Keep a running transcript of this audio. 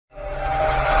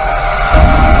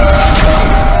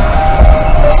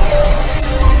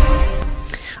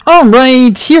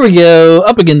Alright, here we go,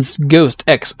 up against Ghost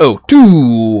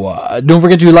X02. Don't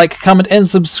forget to like, comment, and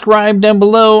subscribe down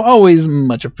below, always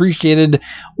much appreciated.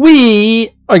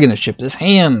 We are going to ship this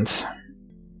hand.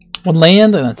 One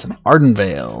land, and it's an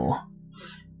Ardenvale.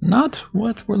 Not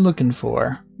what we're looking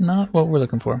for. Not what we're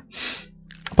looking for.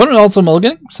 Opponent also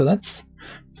mulliganing, so that's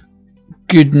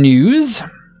good news.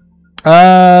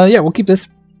 Yeah, we'll keep this.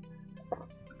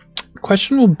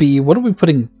 Question will be, what are we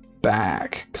putting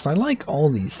back? Because I like all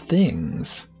these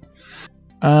things.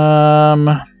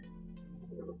 I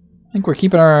think we're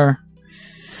keeping our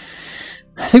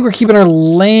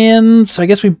land, so I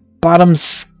guess we bottom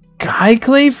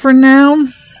Skyclave for now.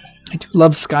 I do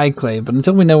love Skyclave, but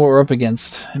until we know what we're up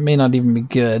against, it may not even be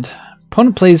good.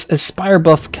 Opponent plays Aspire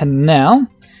Buff Canal.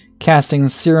 Casting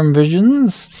Serum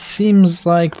Visions seems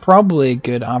like probably a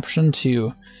good option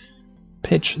to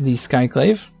pitch the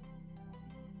Skyclave.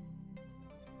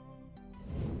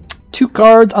 2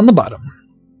 cards on the bottom.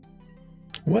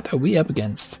 What are we up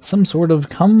against? Some sort of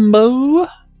combo?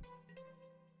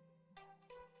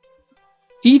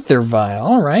 Ether Vial.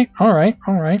 Alright, alright,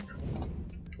 alright.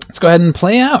 Let's go ahead and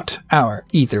play out our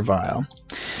Ether Vial.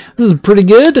 This is pretty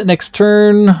good. Next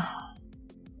turn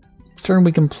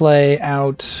we can play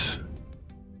out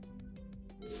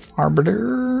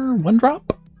Arbiter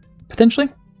 1-drop, potentially,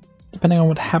 depending on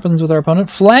what happens with our opponent.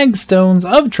 Flagstones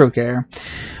of Trocaire.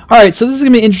 Alright, so this is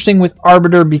going to be interesting with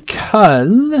Arbiter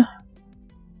because if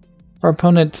our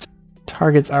opponent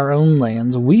targets our own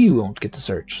lands, we won't get to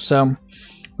search. So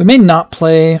we may not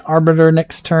play Arbiter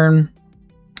next turn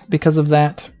because of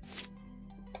that.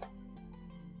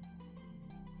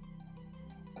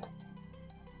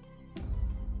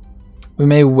 We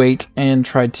may wait and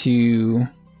try to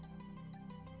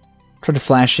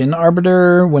flash in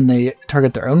Arbiter when they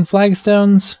target their own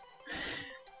flagstones.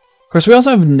 Of course, we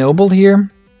also have Noble here,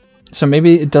 so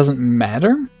maybe it doesn't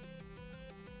matter.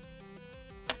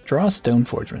 Draw a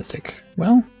Stoneforge Mystic.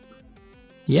 Well,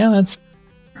 yeah, that's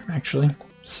actually.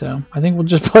 So I think we'll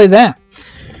just play that.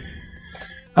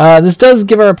 This does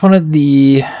give our opponent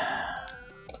the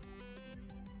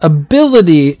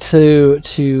ability to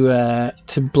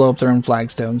blow up their own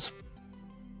flagstones.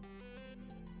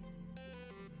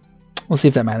 We'll see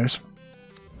if that matters.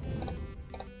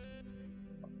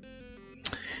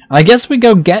 I guess we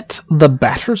go get the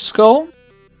Batterskull.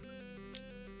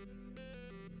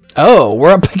 Oh,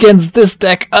 we're up against this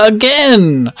deck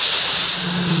again!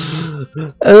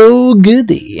 Oh,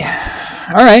 goody.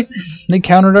 Alright, they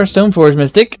countered our Stoneforge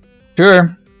Mystic.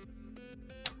 Sure.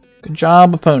 Good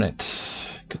job,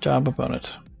 opponent. Good job,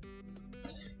 opponent.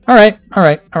 Alright,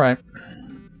 alright, alright.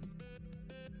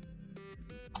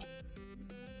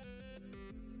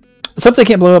 Let's hope they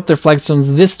can't blow up their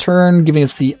flagstones this turn, giving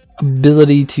us the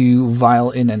ability to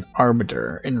vial in an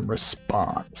Arbiter in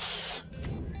response.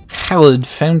 Hallowed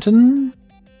Fountain.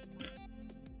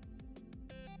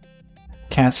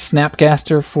 Cast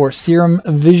Snapcaster for Serum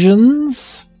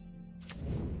Visions.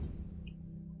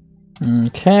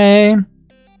 Okay.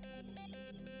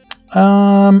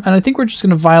 And I think we're just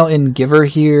going to vial in Giver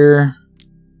here.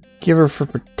 Giver for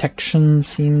protection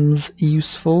seems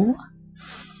useful.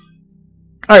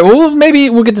 Alright, well, maybe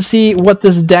we'll get to see what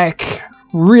this deck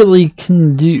really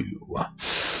can do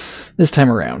this time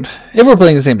around. If we're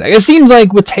playing the same deck. It seems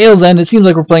like with Tail's End, it seems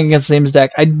like we're playing against the same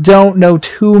deck. I don't know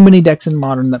too many decks in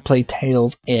Modern that play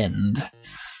Tail's End.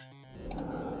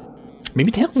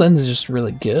 Maybe Tail's End is just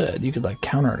really good. You could like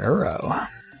counter an Uro.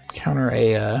 Counter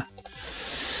a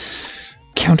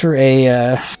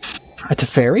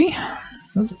Teferi?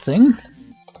 That's a thing.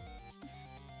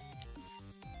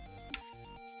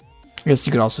 I guess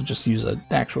you could also just use an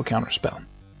actual counter spell.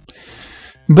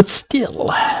 But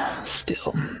still.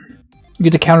 You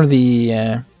get to counter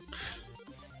the...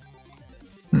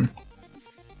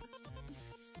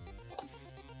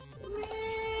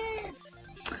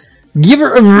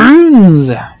 Giver of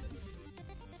Runes!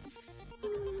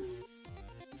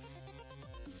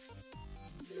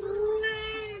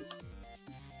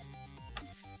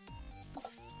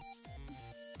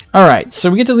 Alright, so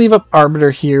we get to leave up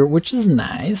Arbiter here, which is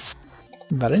nice.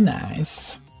 Very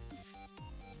nice.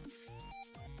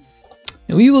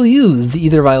 And we will use the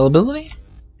Ether Vial ability.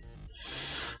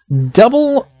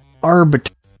 Double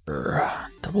Arbiter.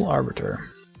 Double Arbiter.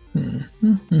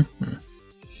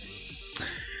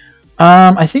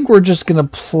 I think we're just going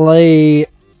to play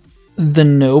the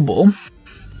Noble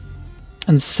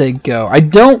and say go. I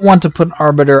don't want to put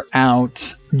Arbiter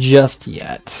out just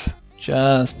yet.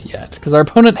 Because our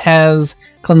opponent has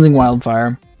Cleansing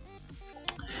Wildfire.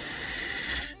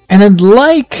 And I'd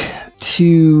like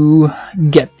to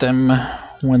get them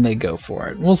when they go for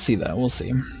it. We'll see, though. We'll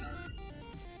see.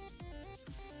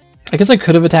 I guess I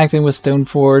could have attacked in with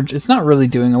Stoneforge. It's not really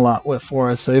doing a lot for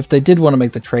us, so if they did want to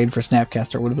make the trade for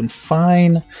Snapcaster, it would have been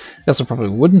fine. I also probably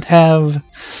wouldn't have.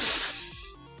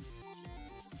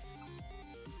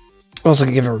 Also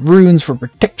could give her runes for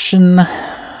protection.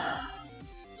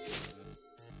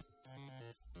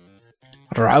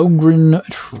 Raugrin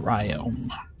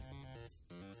Triome.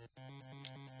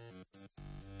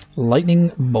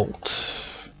 Lightning Bolt.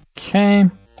 Okay.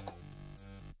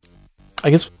 I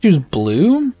guess we'll choose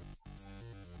blue.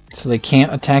 So they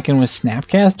can't attack in with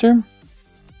Snapcaster?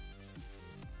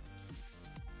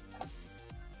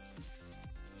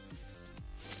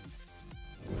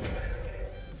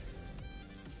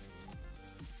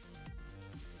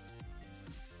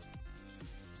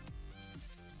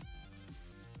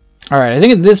 Alright, I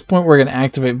think at this point we're going to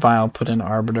activate Vial, put in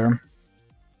Arbiter.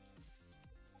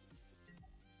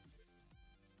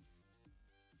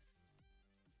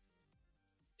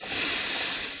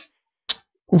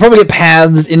 We'll probably get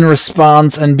paths in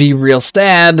response and be real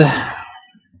sad.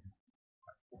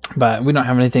 But we don't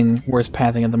have anything worth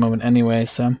pathing at the moment anyway,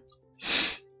 so...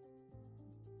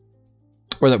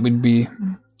 Or that we'd be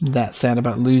that sad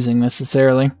about losing,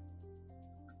 necessarily.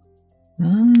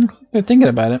 They're thinking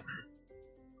about it.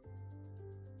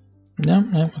 No,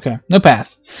 okay. No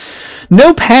path.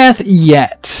 No path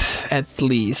yet, at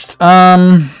least.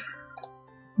 Okay.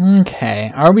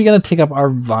 Are we going to take up our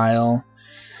Vial?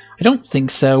 I don't think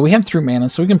so. We have 3 mana,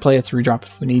 so we can play a 3-drop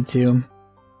if we need to.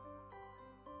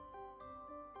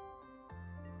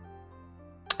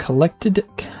 Collected...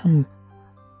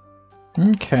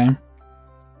 Okay.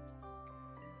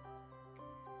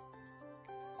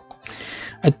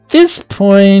 At this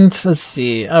point, let's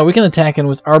see. Oh, we can attack in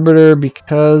with Arbiter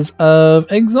because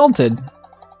of Exalted.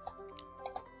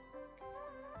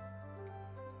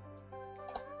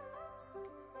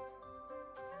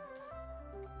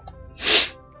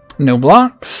 No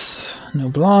blocks. No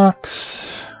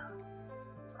blocks.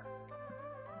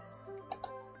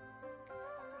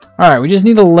 Alright, we just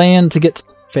need a land to get to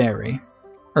Teferi.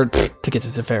 Or, to get to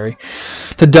Teferi.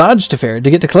 To dodge Teferi, to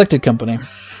get to Collected Company.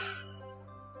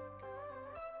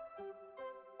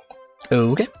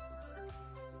 Okay.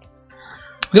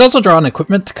 We could also draw an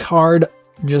equipment card,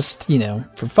 just, you know,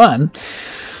 for fun.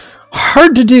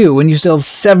 Hard to do when you still have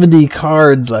 70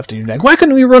 cards left in your deck. Why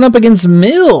couldn't we run up against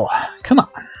Mill? Come on.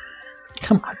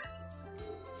 Come on.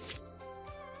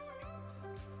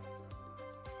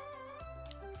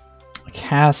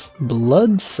 Cast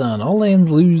Blood Sun. All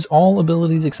lands lose all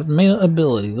abilities except mana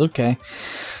abilities. Okay.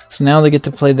 So now they get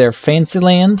to play their fancy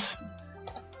land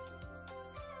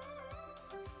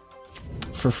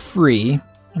for free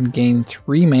and gain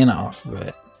 3 mana off of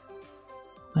it.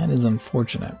 That is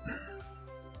unfortunate.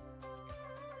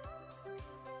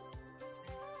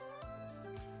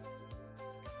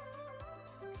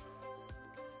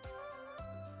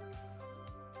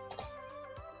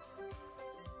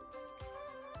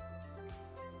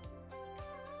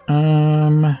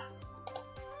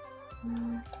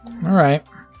 Alright.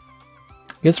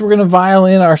 Guess we're gonna vial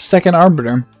in our second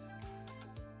Arbiter.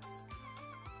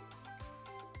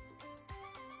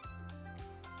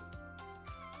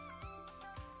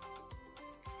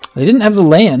 They didn't have the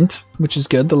land, which is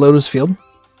good, the Lotus Field.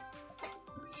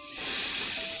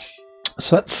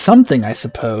 So that's something, I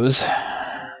suppose.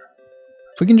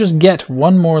 If we can just get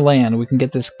one more land, we can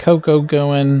get this Coco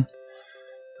going.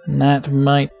 And that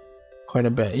might quite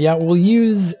a bit. Yeah, we'll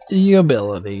use the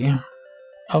ability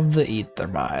of the Ether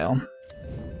Vial.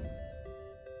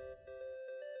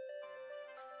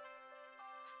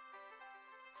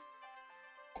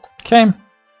 Okay.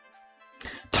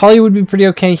 Talia would be pretty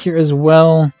okay here as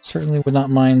well. Certainly would not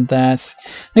mind that. I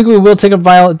think we will take a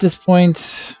Vial at this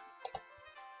point.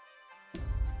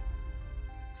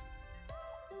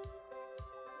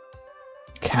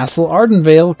 Castle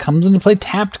Ardenvale comes into play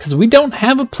tapped because we don't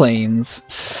have a Plains.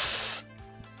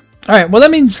 Alright, well that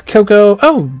means Coco...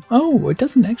 Oh, it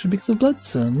doesn't actually because of Blood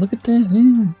Sun. Look at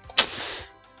that.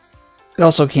 It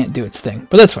also can't do its thing,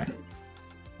 but that's fine.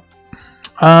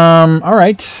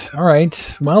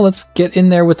 Alright. Well, let's get in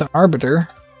there with the Arbiter.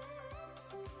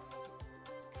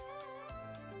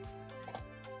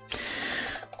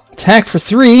 Attack for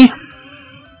 3.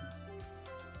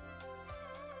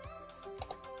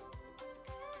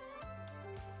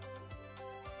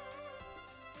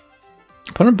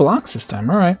 Opponent blocks this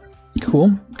time. Alright.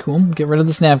 Cool. Get rid of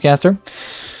the Snapcaster.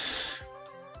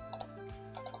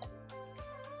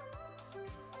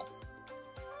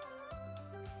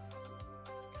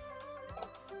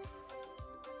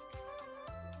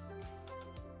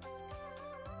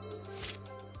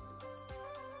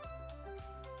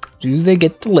 Do they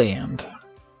get the land?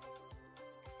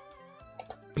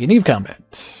 Beginning of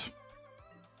combat.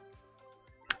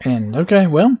 And okay,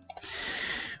 well,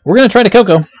 we're gonna try to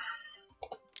Coco.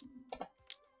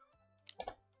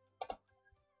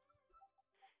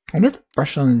 I wonder if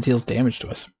Brush on deals damage to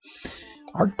us.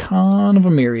 Archon of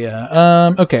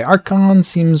Emeria. Okay, Archon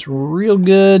seems real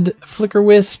good. Flicker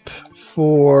Wisp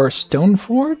for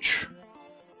Stoneforge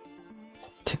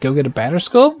to go get a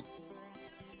Batterskull.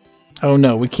 Oh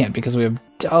no, we can't because we have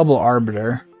double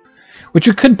Arbiter, which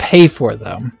we could pay for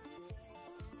though.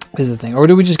 Is the thing, or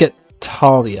do we just get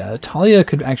Talia? Talia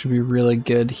could actually be really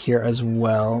good here as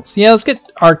well. So yeah, let's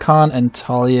get Archon and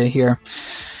Talia here.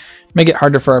 Make it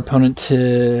harder for our opponent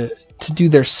to do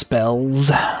their spells.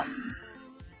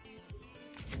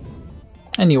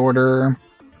 Any order.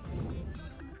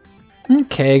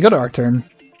 Okay, go to our turn.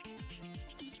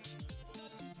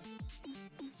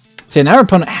 So now our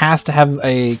opponent has to have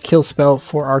a kill spell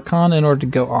for Archon in order to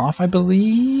go off, I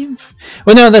believe.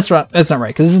 Well, no, that's right. That's not right,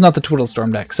 because this is not the Twiddle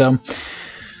Storm deck, so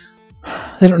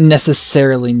they don't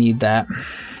necessarily need that.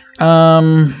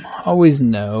 Always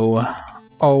no.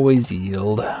 Always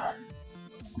yield.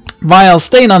 Vial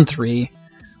staying on 3,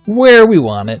 where we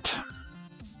want it.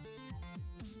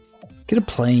 Get a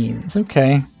Plains,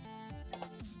 okay.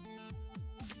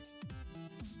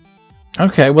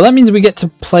 Okay, well that means we get to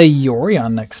play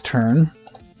Yorion next turn.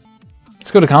 Let's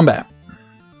go to combat.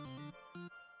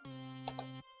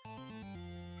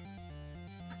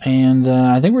 And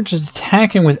I think we're just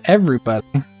attacking with everybody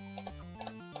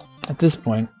at this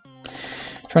point.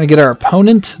 Trying to get our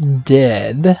opponent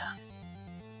dead.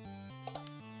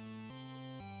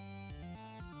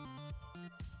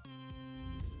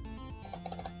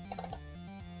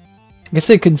 I guess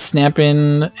they could snap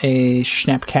in a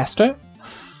Snapcaster,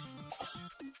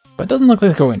 but it doesn't look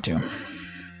like they're going to.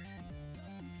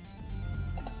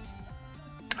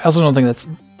 I also don't think that's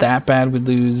that bad. We'd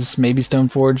lose maybe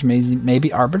Stoneforge,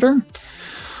 maybe Arbiter.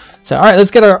 So, alright,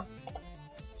 let's get our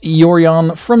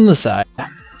Yorion from the side.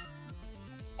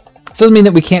 This doesn't mean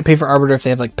that we can't pay for Arbiter if they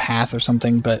have like Path or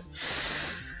something, but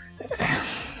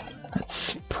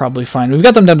that's probably fine. We've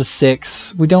got them down to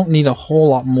 6. We don't need a whole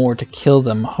lot more to kill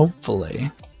them, hopefully.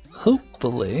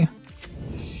 Hopefully.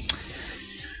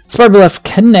 Sparblef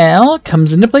Canal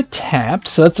comes into play tapped,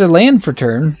 so that's their land for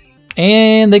turn.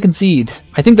 And they concede.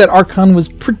 I think that Archon was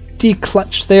pretty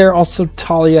clutch there. Also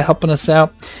Talia helping us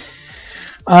out.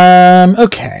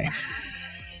 Okay.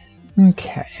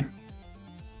 Okay.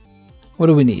 What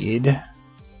do we need?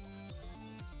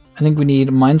 I think we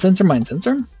need Mind Sensor, Mind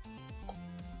Sensor.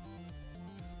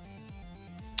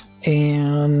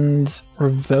 And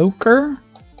Revoker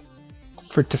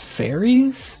for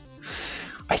Teferis.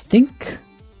 I think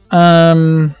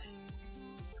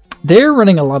they're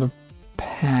running a lot of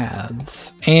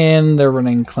paths and they're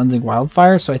running Cleansing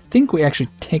Wildfire, so I think we actually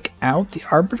take out the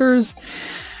Arbiters.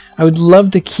 I would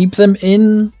love to keep them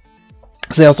in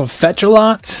because they also fetch a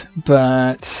lot,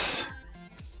 but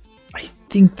I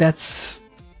think that's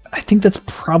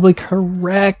probably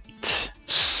correct.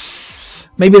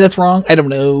 Maybe that's wrong. I don't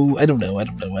know. I don't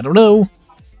know.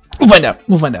 We'll find out.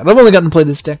 We'll find out. I've only gotten to play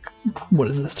this deck, what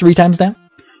is it, 3 times now?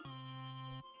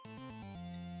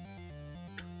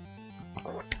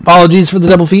 Apologies for the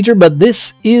double feature, but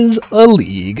this is a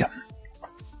league.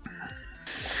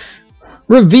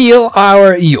 Reveal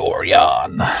our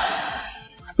Yorion.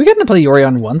 Have we gotten to play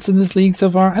Yorion once in this league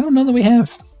so far? I don't know that we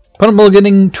have. Opponent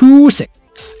mulliganing 2/6.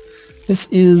 This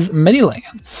is many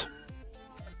lands.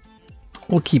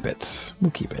 We'll keep it.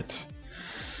 We'll keep it.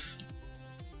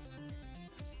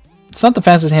 It's not the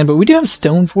fastest hand, but we do have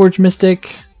Stoneforge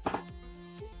Mystic.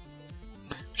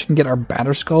 We can get our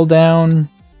Batterskull down.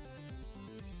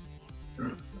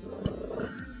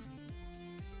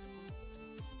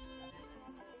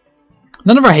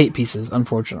 None of our hate pieces,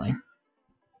 unfortunately.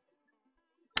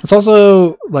 This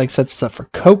also like sets us up for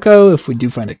Coco if we do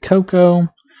find a Coco.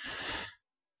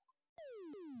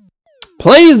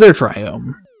 Plays their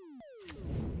Triome.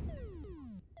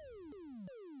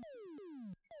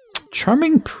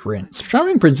 Charming Prince.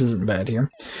 Charming Prince isn't bad here.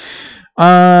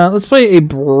 Let's play a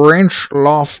Branch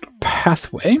Loft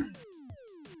Pathway.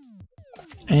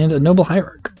 And a Noble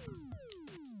Hierarch.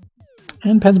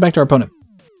 And pass it back to our opponent.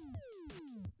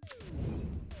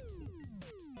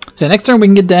 So next turn we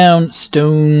can get down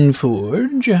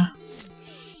Stoneforge.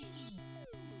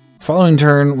 Following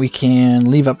turn we can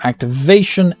leave up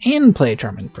activation and play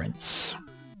Charming Prince.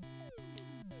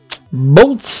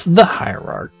 Bolts the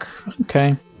Hierarch.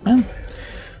 Okay. Well,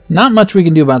 not much we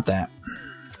can do about that.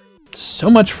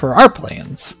 So much for our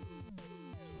plans.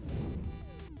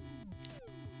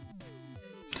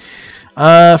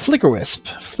 Flicker Wisp.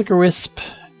 Flicker Wisp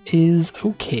is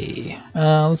okay.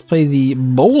 Let's play the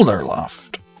Boulder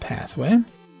Loft Pathway.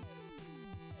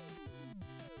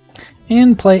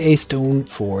 and play a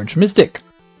Stoneforge Mystic.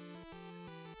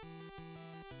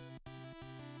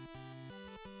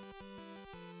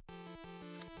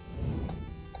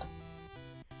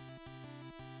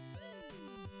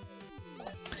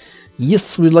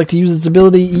 Yes, we'd like to use its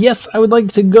ability. Yes, I would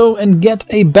like to go and get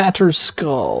a Batter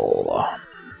Skull.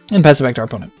 And pass it back to our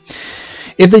opponent.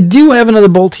 If they do have another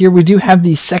Bolt here, we do have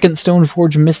the second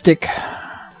Stoneforge Mystic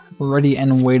ready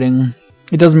and waiting.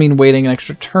 It does mean waiting an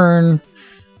extra turn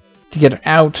to get it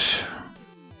out.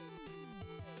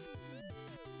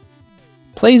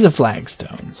 Plays the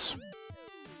Flagstones.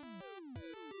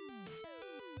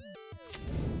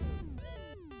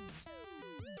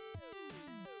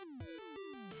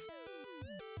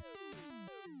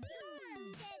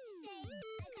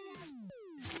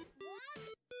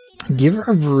 Giver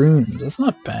of Runes. That's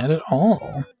not bad at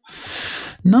all.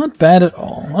 Not bad at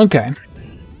all. Okay.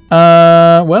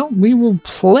 Well, we will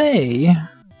play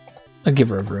a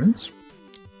Giver of Runes.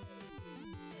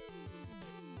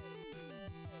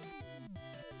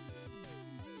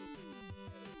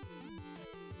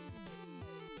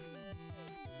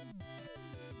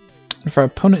 If our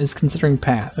opponent is considering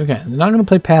Path. Okay, they're not going to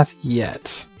play Path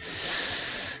yet.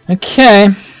 Okay.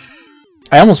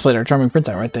 I almost played our Charming Prince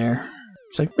out right there.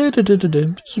 It's like,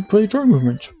 just play draw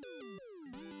movements.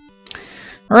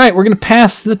 Alright, we're going to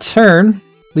pass the turn.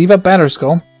 Leave up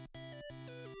Batterskull.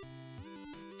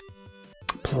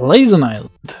 Plays an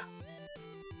island.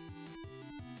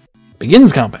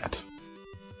 Begins combat.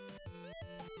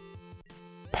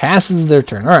 Passes their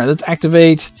turn. Alright, let's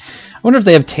activate. I wonder if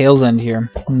they have Tail's End here.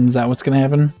 Is that what's going to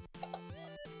happen?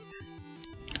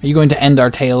 Are you going to end our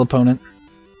Tail opponent?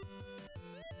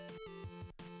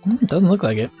 It doesn't look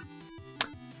like it.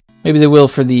 Maybe they will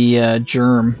for the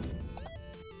germ.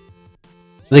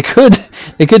 They could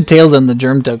Tails End the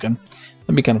germ token.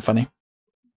 That'd be kind of funny.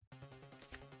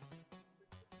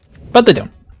 But they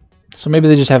don't. So maybe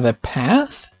they just have a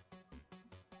path?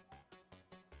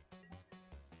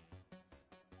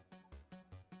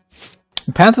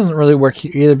 The path doesn't really work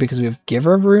here either because we have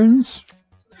Giver of Runes.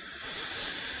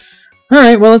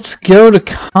 Alright, well let's go to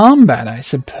combat, I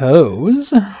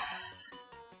suppose.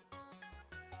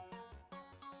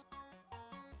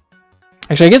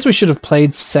 Actually, I guess we should have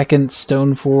played second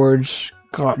Stoneforge,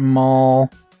 got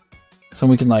Maul, so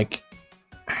we can, like,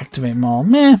 activate Maul.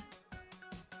 Meh.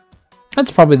 That's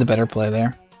probably the better play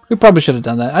there. We probably should have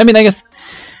done that. I mean, I guess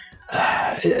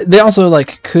they also,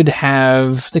 like, could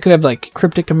have like,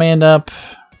 Cryptic Command up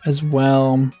as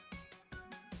well.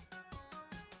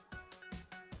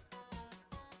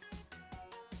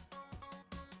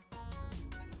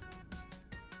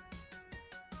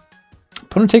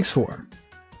 Opponent takes 4.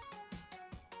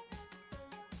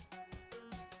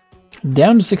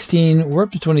 Down to 16. We're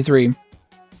up to 23.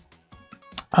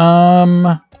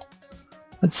 Let's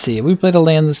see. We played a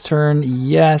land this turn.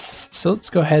 Yes. So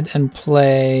let's go ahead and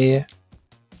play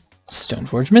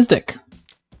Stoneforge Mystic.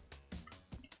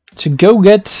 To go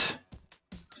get...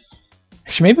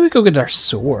 Actually, maybe we go get our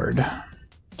sword.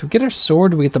 To get our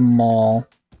sword, we get the Maul.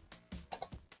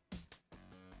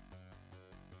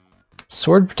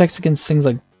 Sword protects against things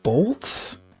like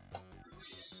Bolt.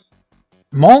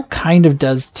 Maul kind of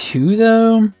does too,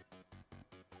 though.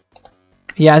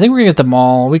 Yeah, I think we're gonna get the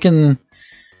Maul. We can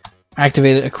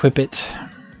activate it, equip it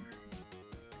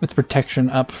with protection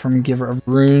up from Giver of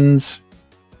Runes.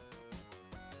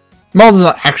 Maul does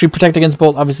not actually protect against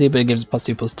Bolt, obviously, but it gives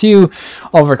 +2/+2.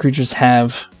 All of our creatures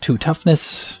have 2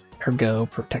 toughness, ergo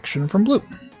protection from blue.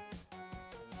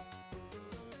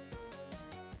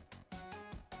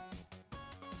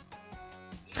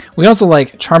 We also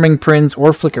like Charming Prince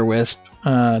or Flicker Wisp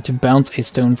to bounce a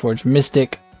Stoneforge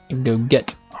Mystic and go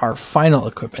get our final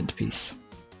equipment piece,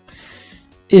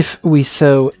 if we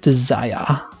so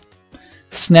desire.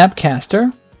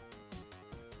 Snapcaster.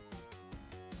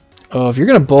 Oh, if you're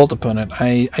gonna Bolt opponent,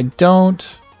 I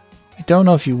don't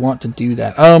know if you want to do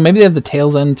that. Oh, maybe they have the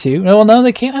Tail's End too. No, well, no,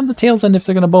 they can't have the Tail's End if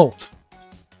they're gonna Bolt.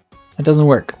 That doesn't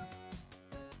work.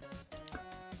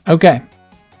 Okay.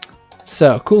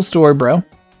 So, cool story, bro.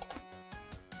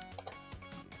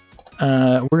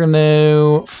 We're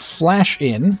gonna flash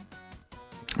in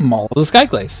Maul of the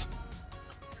Skyclaves.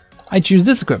 I choose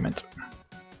this equipment.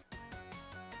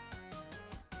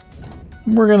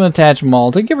 We're gonna attach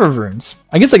Maul to Giver of Runes.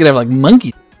 I guess they could have like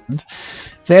Monkey. If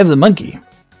they have the Monkey,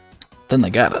 then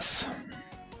they got us.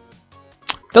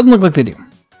 Doesn't look like they do.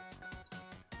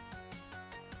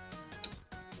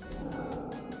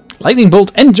 Lightning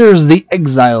Bolt enters the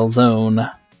Exile Zone.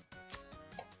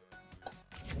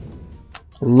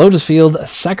 Lotus Field,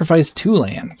 sacrifice 2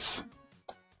 lands.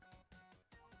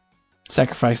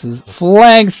 Sacrifices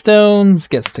Flagstones,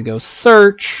 gets to go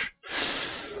search.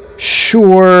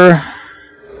 Sure.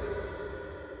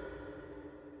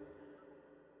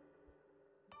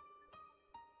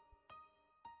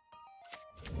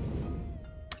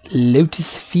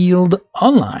 Lotus Field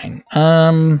Online.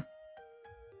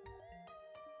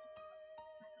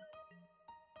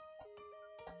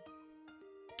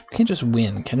 We can't just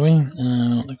win, can we? I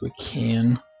don't think we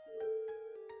can.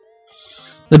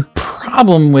 The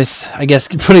problem with, I guess,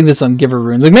 putting this on Giver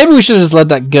Runes, like maybe we should have just let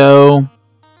that go.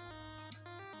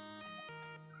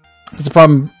 It's the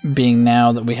problem being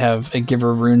now that we have a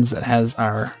Giver Runes that has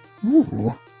our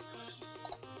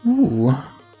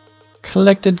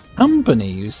collected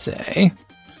company, you say?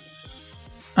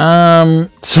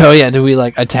 So yeah, do we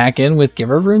like attack in with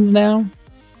Giver Runes now?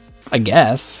 I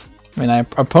guess. I mean, our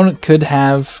opponent could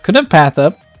have path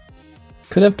up.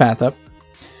 Could have path up.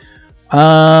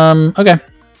 Okay.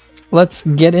 Let's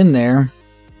get in there.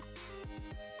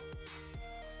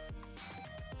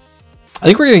 I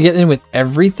think we're going to get in with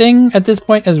everything at this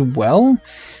point as well.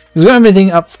 Because we don't have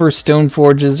anything up for Stone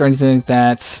Forges or anything like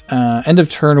that. End of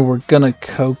turn, we're going to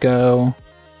Coco.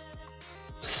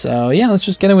 So yeah, let's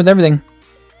just get in with everything.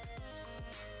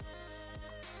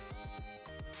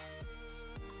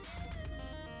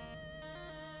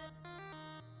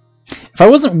 If I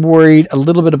wasn't worried a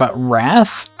little bit about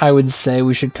Wrath, I would say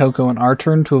we should Coco on our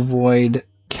turn to avoid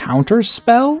counter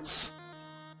spells.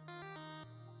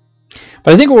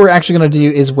 But I think what we're actually going to do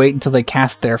is wait until they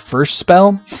cast their first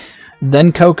spell,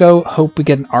 then Coco, hope we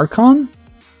get an Archon.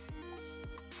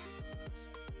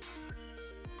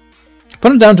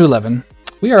 Put him down to 11.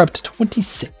 We are up to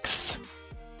 26.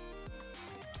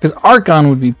 Because Archon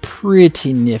would be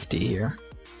pretty nifty here.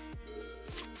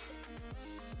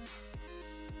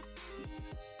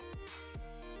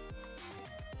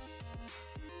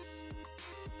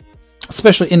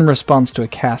 Especially in response to a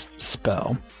cast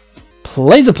spell.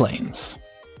 Plays a Plains.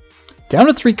 Down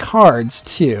to 3 cards,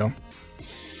 too.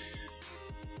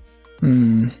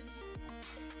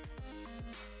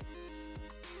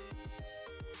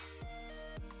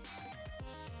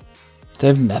 They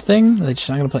have nothing? Are they just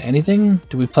not going to play anything?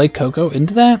 Do we play Coco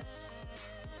into that?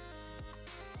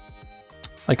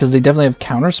 Like, because they definitely have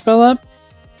Counterspell up?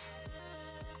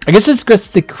 I guess this gets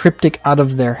the Cryptic out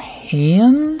of their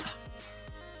hand?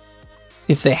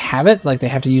 If they have it, like they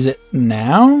have to use it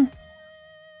now?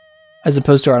 As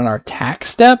opposed to on our attack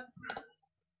step?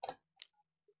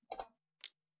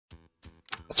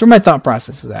 That's where my thought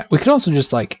process is at. We could also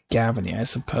just like Gavany, I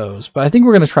suppose. But I think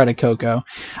we're going to try to Coco.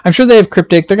 I'm sure they have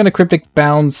Cryptic. They're going to Cryptic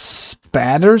bounce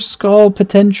Batterskull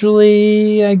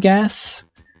potentially, I guess.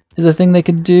 Is a thing they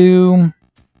could do.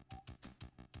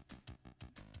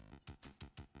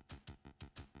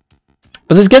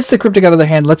 But this gets the Cryptic out of their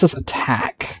hand, lets us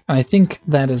attack. And I think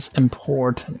that is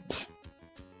important.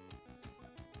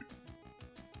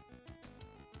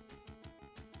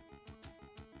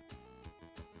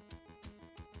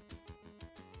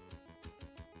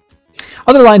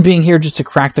 Other line being here just to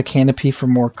crack the canopy for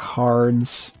more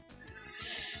cards.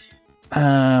 But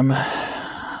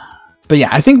yeah,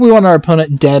 I think we want our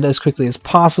opponent dead as quickly as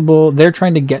possible. They're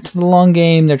trying to get to the long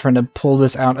game. They're trying to pull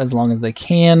this out as long as they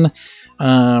can.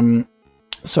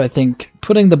 So I think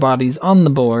putting the bodies on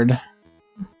the board.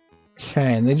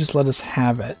 Okay, and they just let us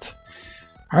have it.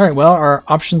 Alright, well, our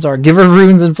options are Giver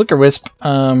Runes and Flicker Wisp.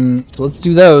 So let's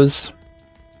do those.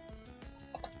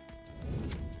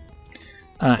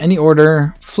 Any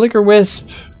order. Flicker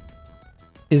Wisp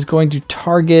is going to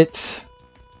target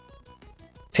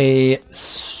a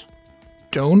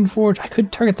Stoneforge. I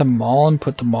could target the Maul and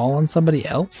put the Maul on somebody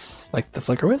else, like the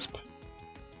Flicker Wisp.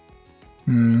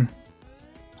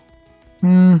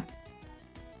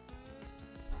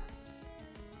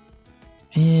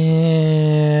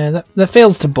 Yeah, that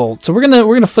fails to bolt. So we're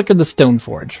gonna flicker the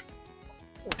Stoneforge.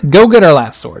 Go get our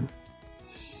last sword.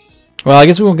 Well, I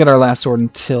guess we won't get our last sword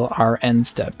until our end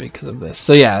step because of this.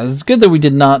 So yeah, it's good that we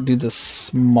did not do the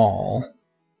small.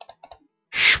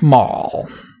 Schmall.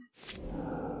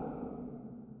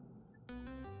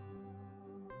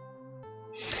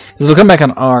 This will come back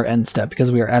on our end step because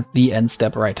we are at the end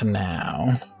step right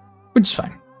now. Which is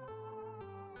fine.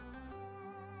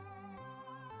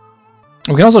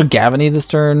 We can also Gavany this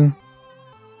turn.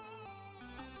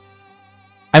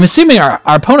 I'm assuming our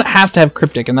opponent has to have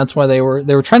Cryptic, and that's why they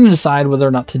were trying to decide whether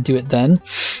or not to do it then.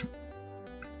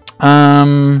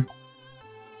 I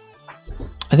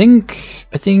think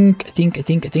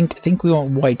we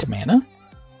want white mana.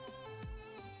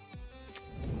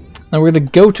 Now we're going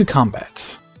to go to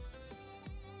combat.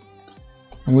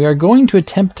 And we are going to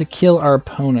attempt to kill our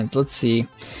opponent. Let's see.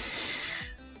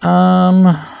 We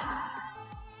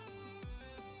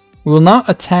will not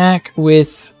attack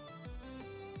with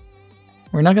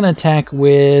We're not going to attack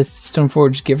with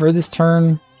Stoneforge Giver this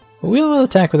turn, but we will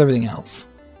attack with everything else.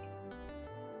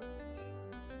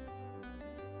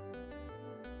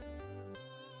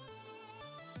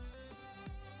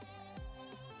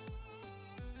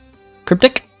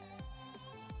 Cryptic.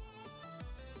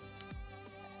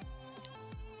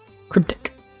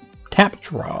 Cryptic. Tap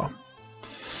draw.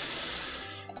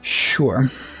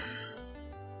 Sure.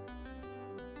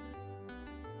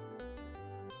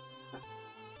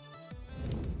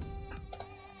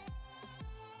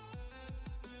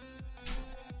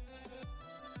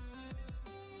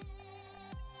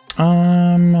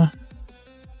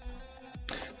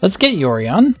 Let's get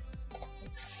Yorion.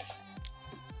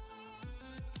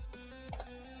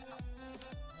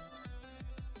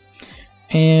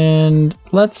 And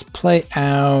let's play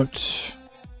out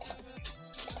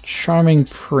Charming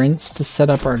Prince to set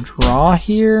up our draw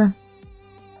here.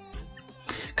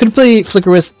 Could play Flicker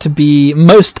Wisp to be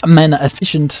most mana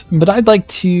efficient, but I'd like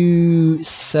to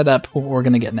set up what we're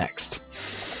going to get next.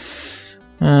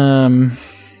 Ooh.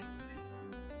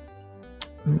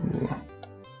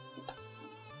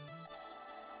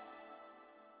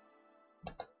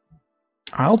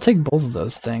 I'll take both of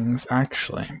those things,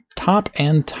 actually. Top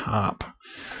and top.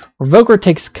 Revoker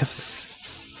takes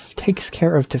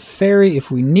care of Teferi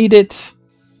if we need it.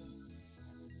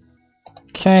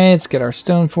 Okay, let's get our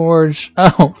Stoneforge.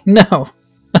 Oh, no!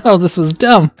 Oh, this was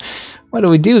dumb! Why do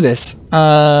we do this?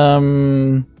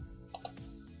 Well...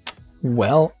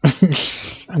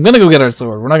 I'm gonna go get our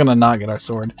sword. We're not gonna not get our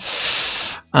sword.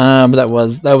 But that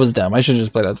was dumb. I should have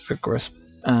just played out the Flicker Wisp.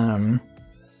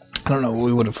 I don't know,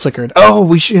 we would have flickered. Oh,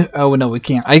 we should. Oh, no, we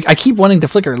can't. I keep wanting to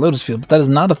flicker Lotus Field, but that is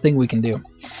not a thing we can do.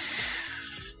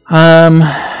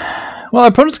 Well, our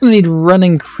opponent's going to need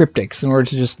running Cryptics in order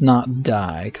to just not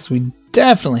die, because we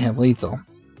definitely have lethal.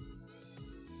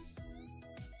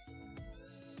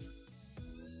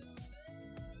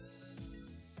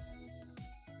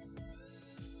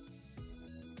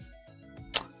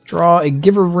 Draw a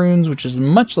Giver of Runes, which is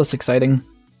much less exciting.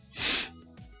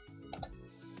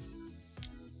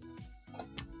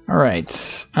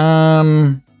 Alright,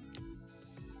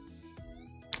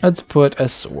 let's put a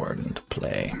sword into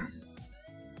play.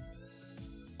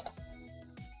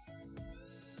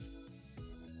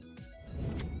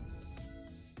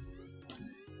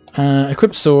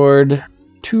 Equip sword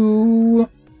to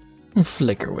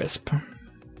Flicker Wisp.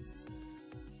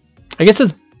 I guess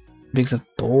it's because of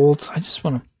bolts. I just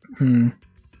want to...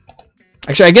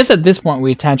 Actually, I guess at this point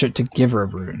we attach it to Giver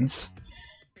of Runes.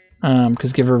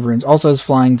 Because Giver of Runes also has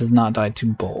flying, does not die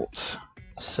to bolt.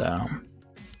 So,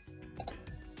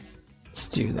 let's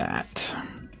do that.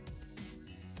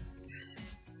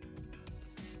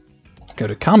 Go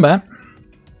to combat.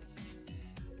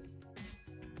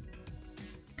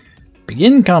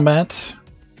 Begin combat.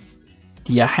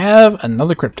 Do you have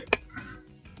another Cryptic?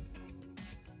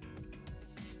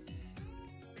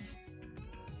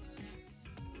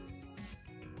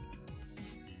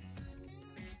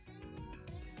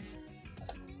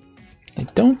 They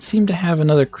don't seem to have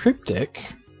another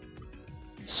Cryptic.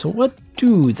 So what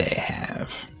do they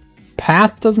have?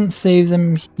 Path doesn't save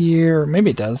them here. Maybe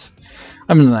it does.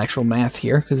 I'm in the actual math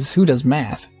here, because who does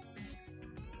math?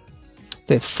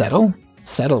 They have Settle?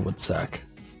 Settle would suck.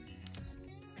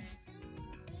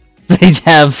 They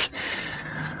have...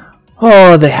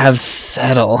 Oh, they have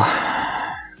Settle.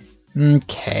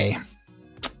 Okay.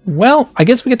 Well, I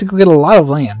guess we get to go get a lot of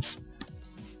lands.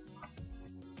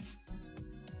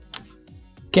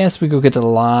 Guess we go get a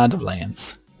lot of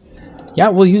lands. Yeah,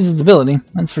 we'll use its ability,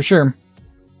 that's for sure.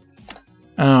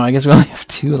 Oh, I guess we only have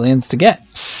 2 lands to get.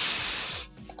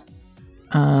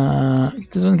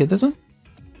 Get this one, get this one.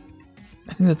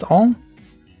 I think that's all.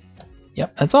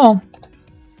 Yep, that's all.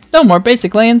 No more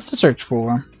basic lands to search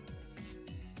for.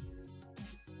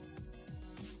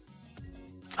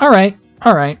 Alright,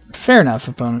 alright. Fair enough,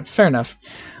 opponent. Fair enough.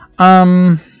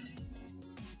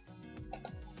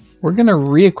 We're gonna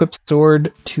re-equip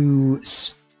sword to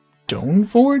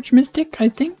Stoneforge Mystic, I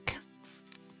think.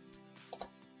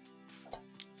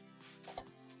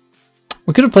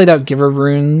 We could have played out Giver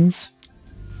Runes.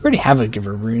 We already have a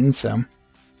Giver Runes, so.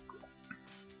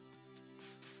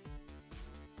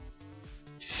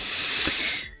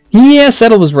 Yeah,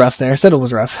 Settle was rough there. Settle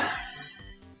was rough.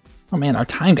 Oh man, our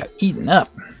time got eaten up.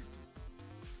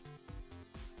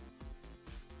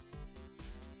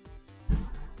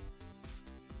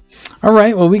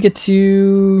 Alright, well we get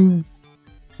to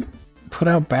put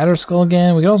out Batterskull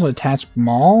again. We can also attach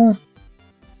Maul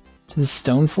to the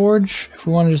Stoneforge. If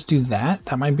we want to just do that,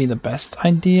 that might be the best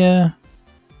idea.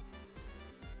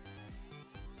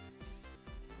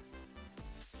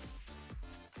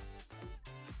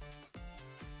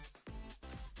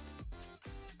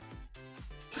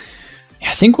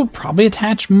 think we'll probably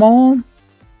attach Maul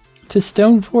to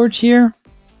Stoneforge here.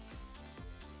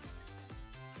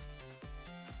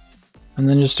 And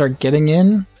then just start getting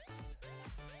in.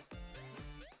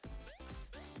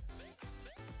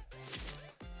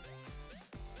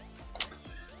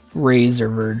 Razor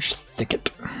Verge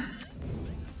Thicket.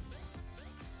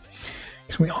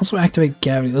 Can we also activate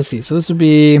Gravity? Let's see. So this would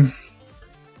be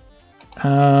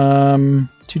 2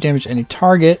 damage to any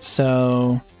target.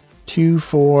 So 2,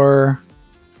 4,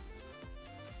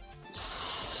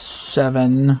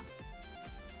 7,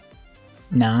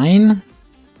 9.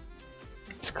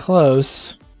 It's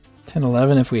close. 10,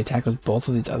 11 if we attack with both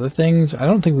of these other things. I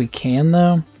don't think we can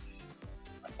though.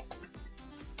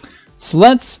 So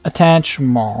let's attach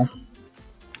Maul.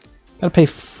 Gotta pay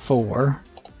 4.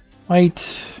 White,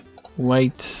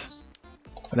 white,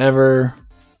 whatever,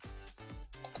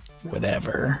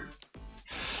 whatever.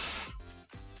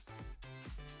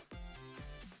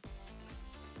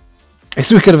 I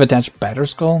guess we could have attached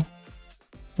Batterskull,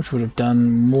 which would have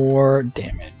done more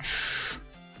damage.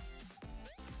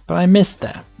 But I missed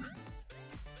that.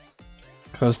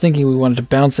 Because I was thinking we wanted to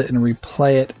bounce it and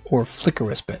replay it or Flicker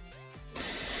Wisp it.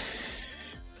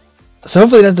 So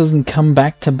hopefully that doesn't come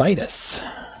back to bite us.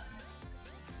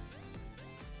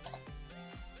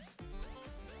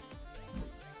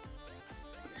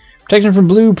 Protection from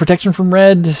blue, protection from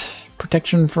red,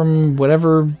 protection from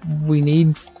whatever we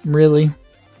need, really.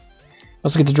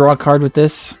 Also get to draw a card with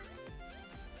this.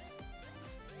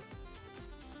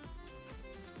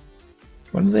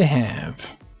 What do they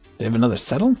have? They have another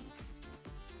settle?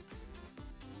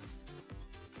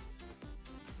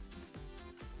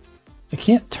 They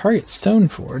can't target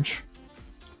Stoneforge.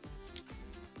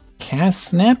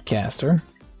 Cast Snapcaster.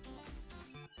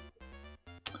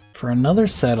 For another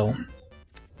settle.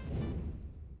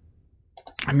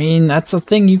 I mean, that's a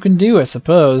thing you can do, I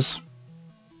suppose.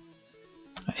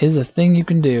 That is a thing you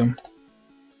can do.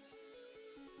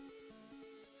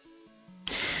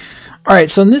 Alright,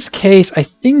 so in this case, I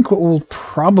think what we'll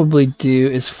probably do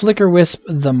is Flicker Wisp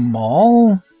the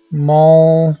Maul.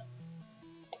 Maul.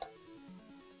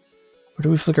 Or do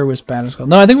we Flicker Wisp Batterskull?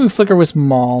 No, I think we Flicker Wisp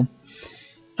Maul.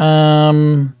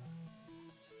 Yeah,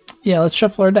 let's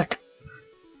shuffle our deck.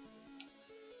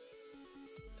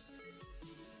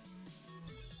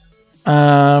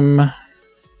 Oh,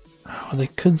 they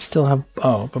could still have...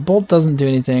 Oh, but Bolt doesn't do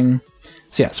anything.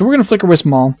 So yeah, so we're going to Flicker Wisp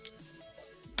Maul.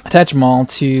 Attach Maul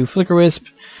to Flicker Wisp.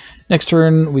 Next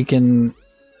turn, we can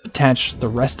attach the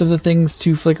rest of the things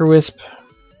to Flicker Wisp.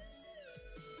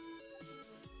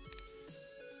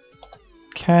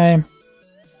 Okay.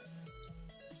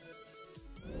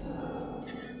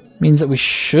 Means that we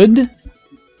should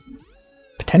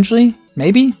potentially,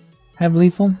 maybe, have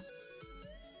lethal.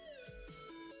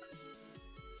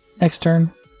 Next turn.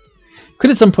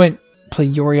 Could at some point play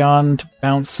Yorion to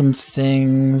bounce some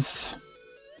things.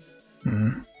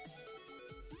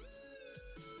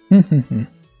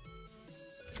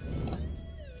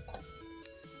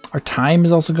 Our time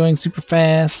is also going super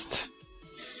fast.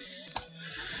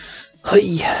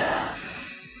 Hey.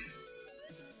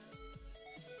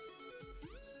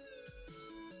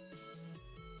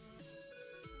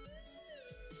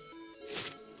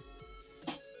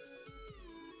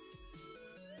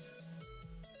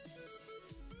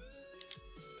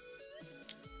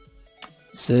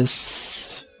 Is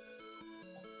this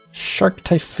Shark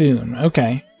Typhoon?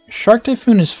 Okay. Shark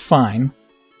Typhoon is fine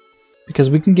because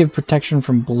we can give protection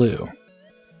from blue.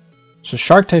 So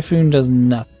Shark Typhoon does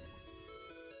nothing.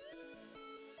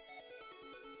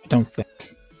 I don't think.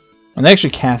 And they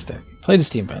actually cast it. Play to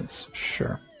Steam Vents.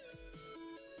 Sure.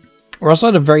 We're also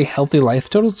at a very healthy life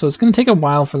total, so it's going to take a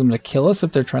while for them to kill us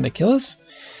if they're trying to kill us.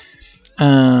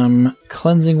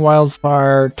 Cleansing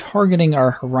Wildfire, targeting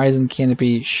our Horizon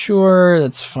Canopy. Sure,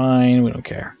 that's fine. We don't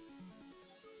care.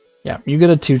 Yeah, you get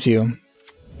a 2/2.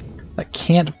 That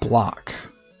can't block.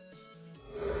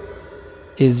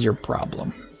 Is your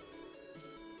problem.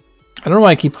 I don't know why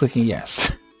I keep clicking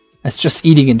yes. That's just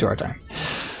eating into our time.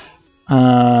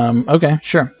 Okay,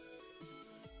 sure.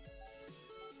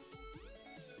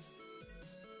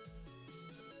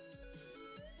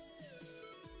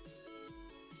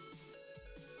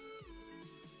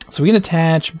 So we can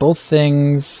attach both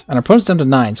things, and our opponent's down to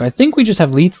 9. So I think we just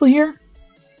have lethal here,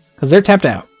 because they're tapped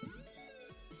out.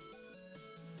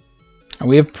 And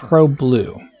we have pro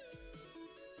blue.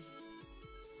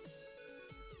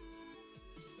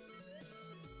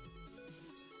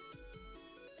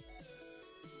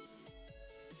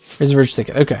 Here's a Verge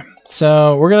Ticket. Okay,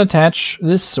 so we're going to attach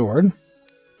this sword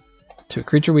to a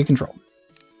creature we control.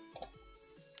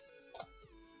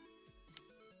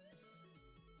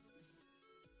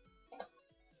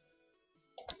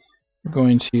 we're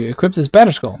going to equip this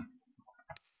Batterskull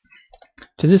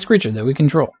to this creature that we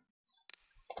control.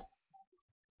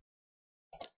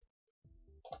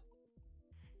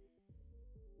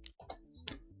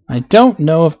 I don't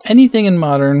know of anything in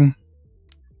Modern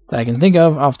that I can think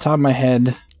of off the top of my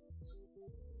head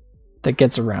that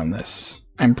gets around this.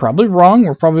 I'm probably wrong.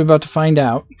 We're probably about to find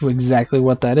out exactly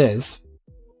what that is.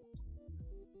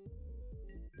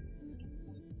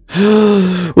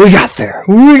 We got there!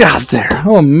 We got there!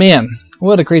 Oh man,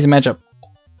 what a crazy matchup.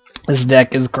 This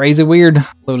deck is crazy weird,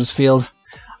 Lotus Field.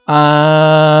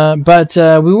 But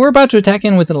we were about to attack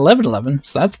in with an 11-11,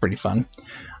 so that's pretty fun.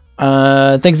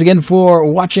 Thanks again for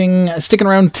watching, sticking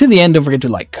around to the end. Don't forget to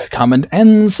like, comment,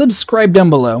 and subscribe down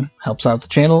below. Helps out the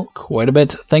channel quite a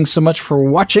bit. Thanks so much for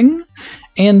watching,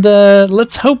 and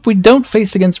let's hope we don't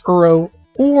face against Uro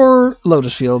or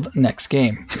Lotus Field next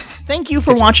game. Thank you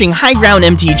for watching High Ground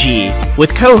MTG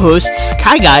with co-hosts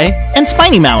Kai Guy and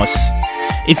Spiny Mouse.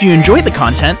 If you enjoyed the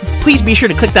content, please be sure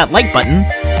to click that like button,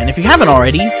 and if you haven't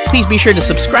already, please be sure to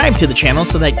subscribe to the channel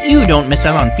so that you don't miss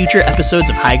out on future episodes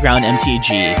of High Ground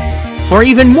MTG. For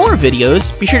even more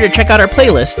videos, be sure to check out our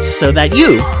playlists so that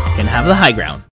you can have the high ground.